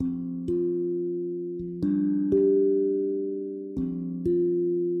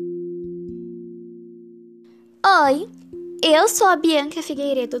Oi, eu sou a Bianca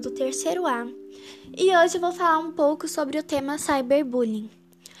Figueiredo do terceiro A e hoje eu vou falar um pouco sobre o tema cyberbullying.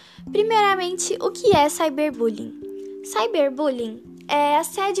 Primeiramente, o que é cyberbullying? Cyberbullying é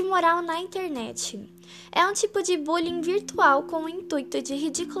assédio moral na internet. É um tipo de bullying virtual com o intuito de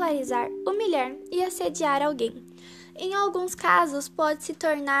ridicularizar, humilhar e assediar alguém. Em alguns casos, pode se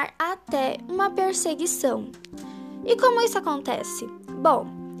tornar até uma perseguição. E como isso acontece? Bom,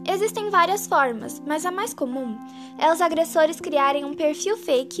 existem várias formas, mas a mais comum é os agressores criarem um perfil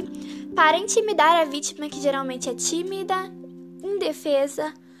fake para intimidar a vítima, que geralmente é tímida,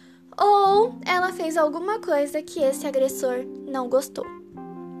 indefesa, ou ela fez alguma coisa que esse agressor não gostou.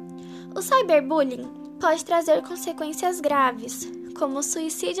 O cyberbullying pode trazer consequências graves, como o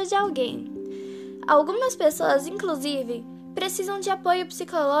suicídio de alguém. Algumas pessoas, inclusive, precisam de apoio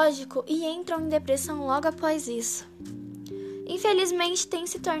psicológico e entram em depressão logo após isso. Infelizmente, tem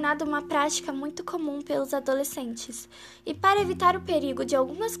se tornado uma prática muito comum pelos adolescentes, e para evitar o perigo de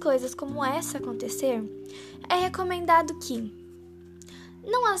algumas coisas como essa acontecer, é recomendado que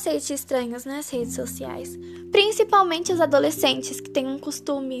não aceite estranhos nas redes sociais, principalmente os adolescentes que têm um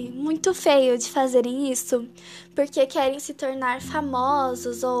costume muito feio de fazerem isso, porque querem se tornar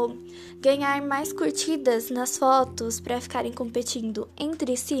famosos ou ganhar mais curtidas nas fotos para ficarem competindo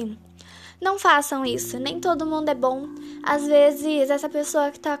entre si. Não façam isso, nem todo mundo é bom. Às vezes, essa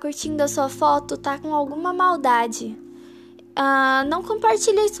pessoa que está curtindo a sua foto está com alguma maldade. Não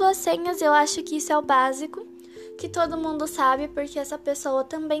compartilhe suas senhas, eu acho que isso é o básico, que todo mundo sabe, porque essa pessoa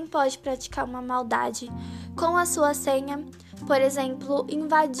também pode praticar uma maldade com a sua senha, por exemplo,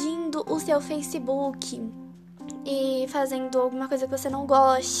 invadindo o seu Facebook e fazendo alguma coisa que você não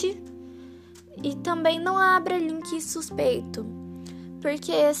goste. E também não abra link suspeito,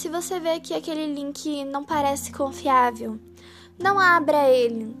 porque se você vê que aquele link não parece confiável, não abra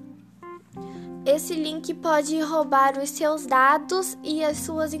ele. Esse link pode roubar os seus dados e as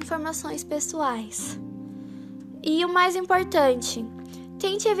suas informações pessoais. E o mais importante,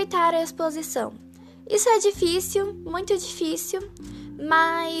 tente evitar a exposição. Isso é difícil, muito difícil,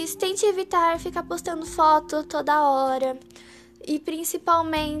 mas tente evitar ficar postando foto toda hora e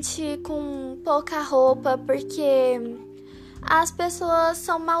principalmente com pouca roupa, porque as pessoas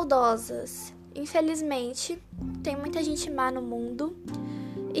são maldosas. Infelizmente, tem muita gente má no mundo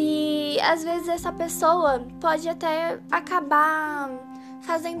e às vezes essa pessoa pode até acabar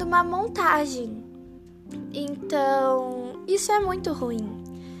fazendo uma montagem. Então, isso é muito ruim.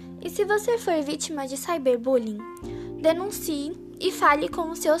 E se você for vítima de cyberbullying, denuncie e fale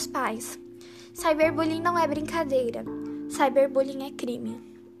com os seus pais. Cyberbullying não é brincadeira. Cyberbullying é crime.